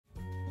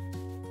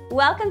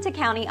Welcome to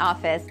County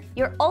Office,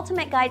 your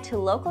ultimate guide to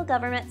local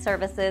government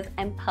services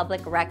and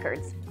public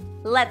records.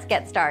 Let's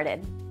get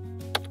started.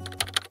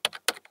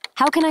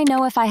 How can I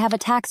know if I have a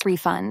tax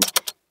refund?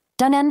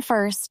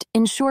 First,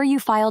 ensure you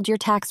filed your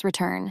tax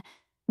return.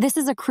 This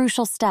is a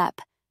crucial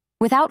step.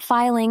 Without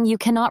filing, you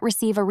cannot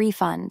receive a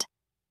refund.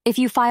 If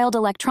you filed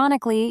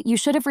electronically, you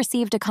should have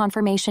received a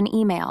confirmation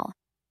email.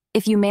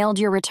 If you mailed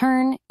your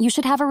return, you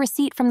should have a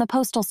receipt from the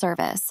Postal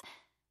Service.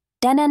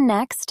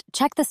 Next,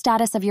 check the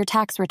status of your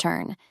tax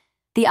return.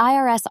 The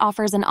IRS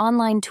offers an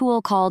online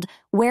tool called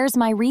Where's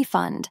My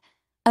Refund,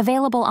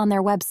 available on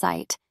their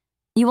website.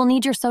 You will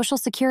need your Social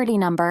Security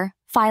number,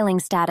 filing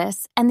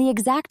status, and the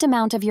exact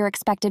amount of your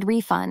expected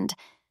refund.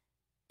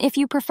 If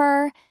you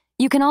prefer,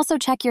 you can also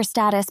check your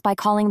status by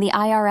calling the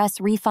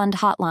IRS refund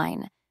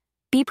hotline.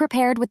 Be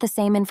prepared with the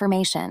same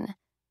information.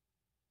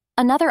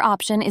 Another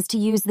option is to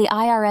use the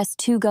IRS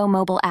 2Go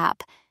mobile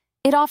app.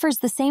 It offers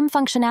the same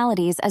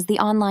functionalities as the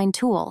online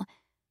tool,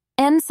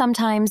 and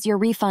sometimes your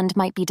refund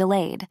might be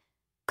delayed.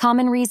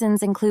 Common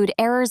reasons include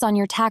errors on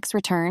your tax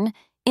return,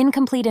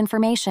 incomplete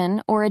information,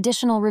 or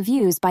additional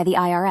reviews by the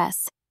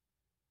IRS.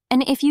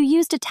 And if you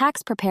used a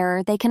tax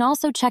preparer, they can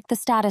also check the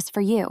status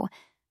for you.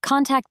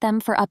 Contact them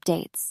for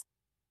updates.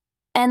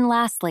 And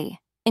lastly,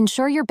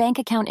 ensure your bank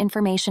account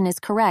information is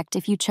correct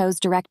if you chose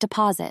direct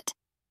deposit.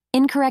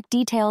 Incorrect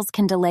details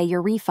can delay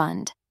your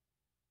refund.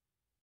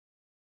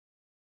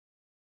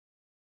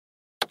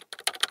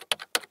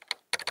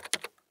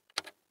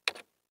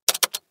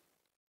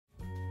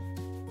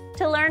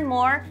 To learn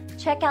more,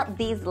 check out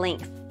these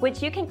links,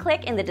 which you can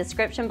click in the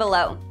description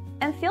below.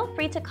 And feel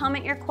free to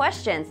comment your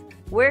questions.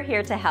 We're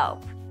here to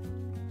help.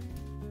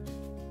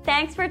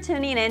 Thanks for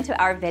tuning in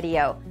to our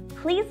video.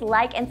 Please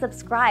like and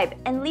subscribe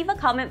and leave a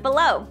comment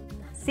below.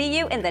 See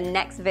you in the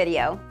next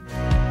video.